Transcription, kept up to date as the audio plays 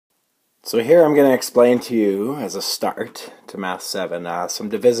So here I'm going to explain to you, as a start to Math 7, some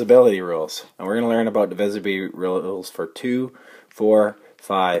divisibility rules. And we're going to learn about divisibility rules for 2, 4,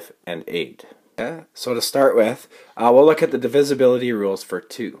 5, and 8. Okay? So to start with, we'll look at the divisibility rules for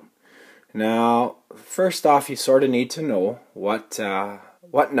 2. Now, first off, you sort of need to know what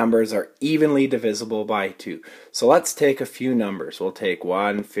numbers are evenly divisible by 2. So let's take a few numbers. We'll take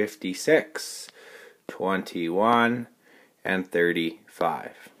 156, 21, and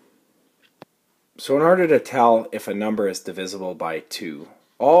 35. So in order to tell if a number is divisible by 2,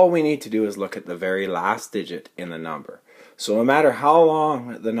 all we need to do is look at the very last digit in the number. So no matter how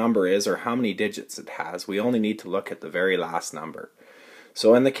long the number is or how many digits it has, we only need to look at the very last number.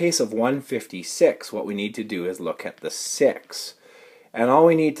 So in the case of 156, what we need to do is look at the 6. And all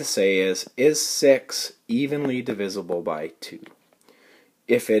we need to say is 6 evenly divisible by 2?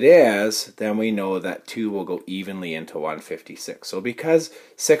 If it is, then we know that 2 will go evenly into 156. So because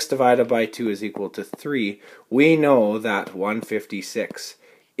 6 divided by 2 is equal to 3, we know that 156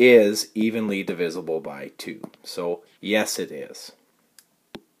 is evenly divisible by 2. So yes, it is.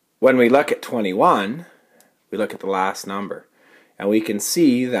 When we look at 21, we look at the last number. And we can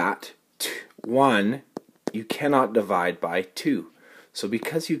see that 1 you cannot divide by 2. So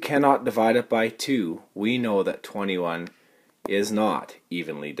because you cannot divide it by 2, we know that 21 is not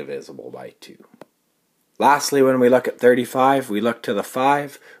evenly divisible by 2. Lastly, when we look at 35, we look to the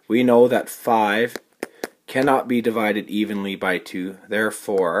 5. We know that 5 cannot be divided evenly by 2.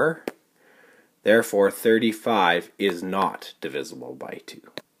 Therefore 35 is not divisible by 2.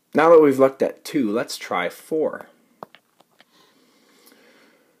 Now that we've looked at 2, let's try 4.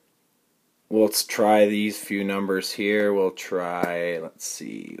 Let's try these few numbers here. We'll try, let's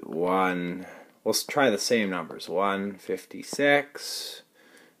see, 1. We'll try the same numbers, 156,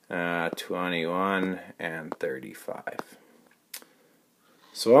 21, and 35.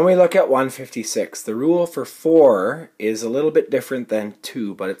 So when we look at 156, the rule for 4 is a little bit different than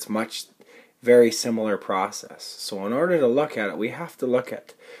 2, but it's very similar process. So in order to look at it, we have to look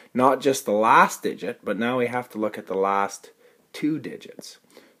at not just the last digit, but now we have to look at the last 2 digits.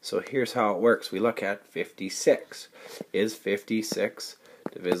 So here's how it works. We look at 56. Is 56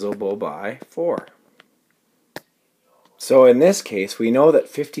 divisible by 4? So in this case, we know that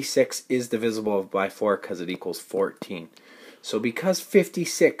 56 is divisible by 4 because it equals 14. So because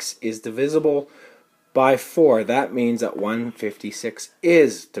 56 is divisible by 4, that means that 156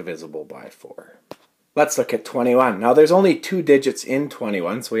 is divisible by 4. Let's look at 21. Now there's only 2 digits in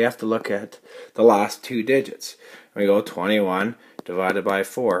 21, so we have to look at the last 2 digits. We go 21 divided by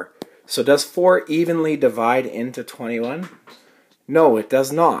 4. So does 4 evenly divide into 21? No, it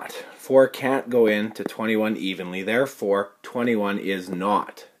does not. 4 can't go into 21 evenly, therefore 21 is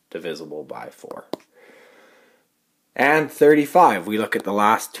not divisible by 4. And 35, we look at the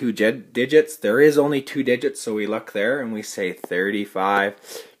last 2 digits. There is only 2 digits, so we look there and we say 35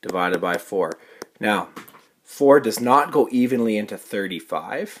 divided by 4. Now, 4 does not go evenly into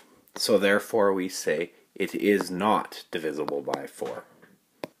 35, so therefore we say it is not divisible by 4.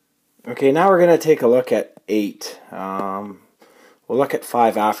 Okay, now we're going to take a look at 8. We'll look at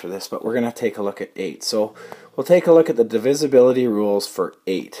 5 after this, but we're going to take a look at 8. So we'll take a look at the divisibility rules for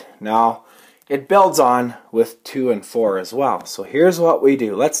 8. Now, it builds on with 2 and 4 as well. So here's what we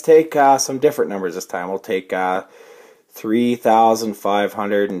do. Let's take some different numbers this time. We'll take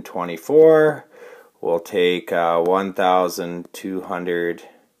 3,524. We'll take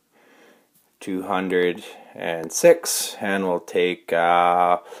 1,206, and we'll take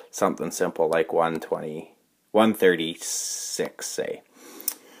something simple like 136, say.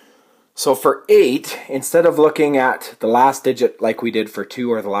 So for 8, instead of looking at the last digit like we did for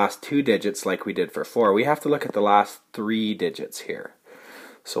 2 or the last 2 digits like we did for 4, we have to look at the last 3 digits here.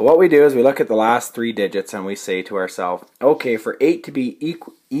 So what we do is we look at the last 3 digits and we say to ourselves, okay, for 8 to be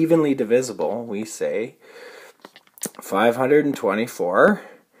evenly divisible, we say 524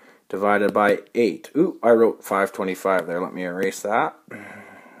 divided by 8. Ooh, I wrote 525 there. Let me erase that.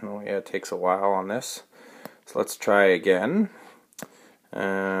 Oh yeah, it takes a while on this. So let's try again.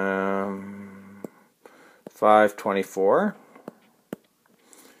 524.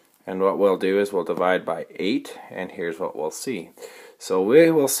 And what we'll do is we'll divide by 8, and here's what we'll see. So we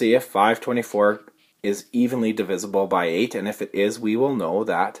will see if 524 is evenly divisible by 8, and if it is, we will know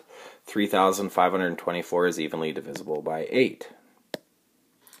that 3,524 is evenly divisible by 8.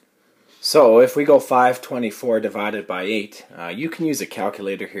 So if we go 524 divided by 8, you can use a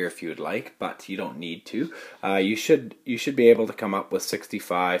calculator here if you would like, but you don't need to. You should be able to come up with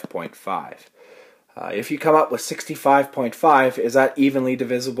 65.5. If you come up with 65.5, is that evenly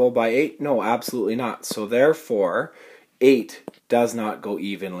divisible by 8? No, absolutely not. So therefore, 8 does not go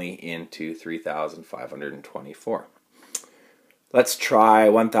evenly into 3,524. Let's try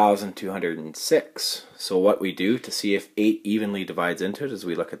 1,206. So what we do to see if 8 evenly divides into it is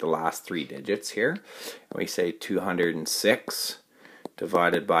we look at the last 3 digits here. And we say 206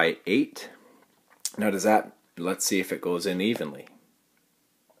 divided by 8. Now does that, let's see if it goes in evenly.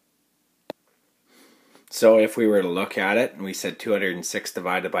 So if we were to look at it and we said 206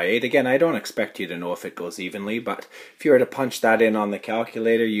 divided by 8, again, I don't expect you to know if it goes evenly, but if you were to punch that in on the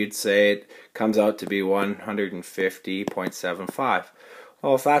calculator, you'd say it comes out to be 150.75.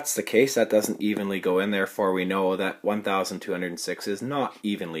 Well, if that's the case, that doesn't evenly go in, therefore we know that 1,206 is not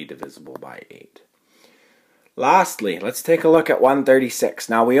evenly divisible by 8. Lastly, let's take a look at 136.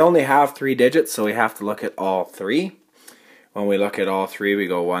 Now we only have 3 digits, so we have to look at all 3. When we look at all 3, we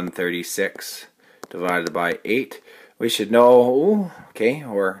go 136 divided by 8. We should know, okay,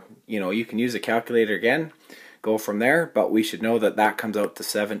 or you can use a calculator again, go from there, but we should know that that comes out to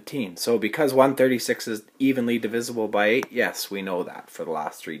 17. So because 136 is evenly divisible by 8, yes, we know that for the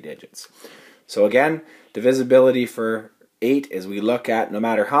last 3 digits. So again, divisibility for 8 is we look at, no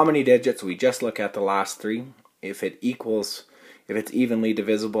matter how many digits, we just look at the last 3. If it's evenly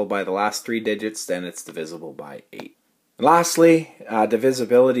divisible by the last 3 digits, then it's divisible by 8. Lastly,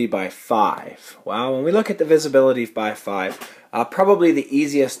 divisibility by 5. Well, when we look at divisibility by 5, probably the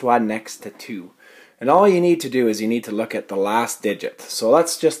easiest one next to 2. And all you need to do is you need to look at the last digit. So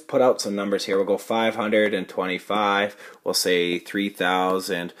let's just put out some numbers here. We'll go 525. We'll say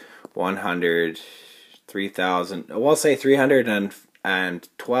 3,100. 3,000. We'll say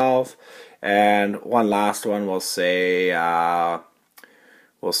 312. And one last one. We'll say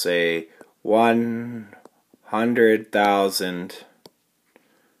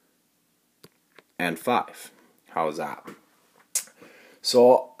 100,005. How's that?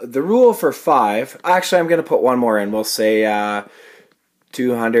 So the rule for 5, actually I'm going to put one more in. We'll say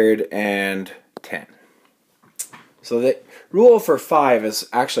 210. So the rule for 5 is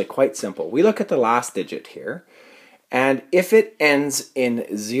actually quite simple. We look at the last digit here, and if it ends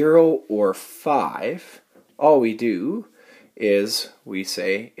in 0 or 5, all we do is we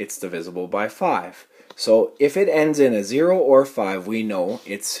say it's divisible by 5. So if it ends in a 0 or 5, we know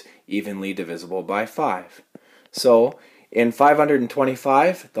it's evenly divisible by 5. So in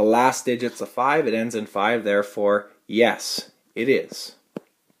 525, the last digit's a 5, it ends in 5, therefore, yes, it is.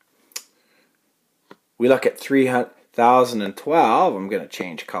 We look at 3,012, I'm going to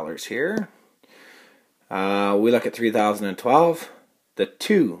change colors here. We look at 3,012, the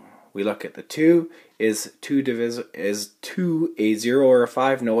 2, we look at the 2, is 2 a 0 or a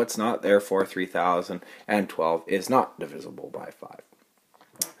 5? No, it's not, therefore 3,012 is not divisible by 5.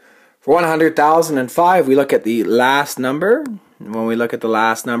 For 100,005, we look at the last number. When we look at the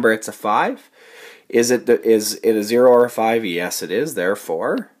last number, it's a 5. Is it a 0 or a 5? Yes, it is.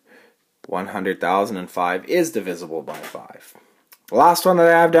 Therefore, 100,005 is divisible by 5. The last one that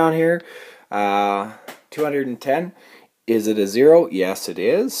I have down here, 210. Is it a 0? Yes, it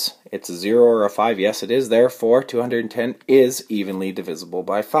is. It's a 0 or a 5? Yes, it is. Therefore, 210 is evenly divisible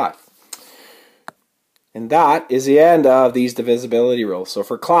by 5. And that is the end of these divisibility rules. So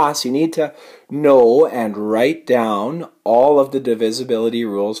for class, you need to know and write down all of the divisibility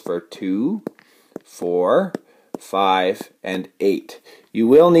rules for 2, 4, 5, and 8. You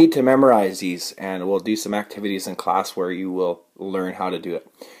will need to memorize these, and we'll do some activities in class where you will learn how to do it.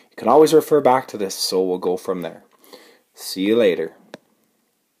 You can always refer back to this, so we'll go from there. See you later.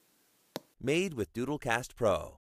 Made with Doodlecast Pro.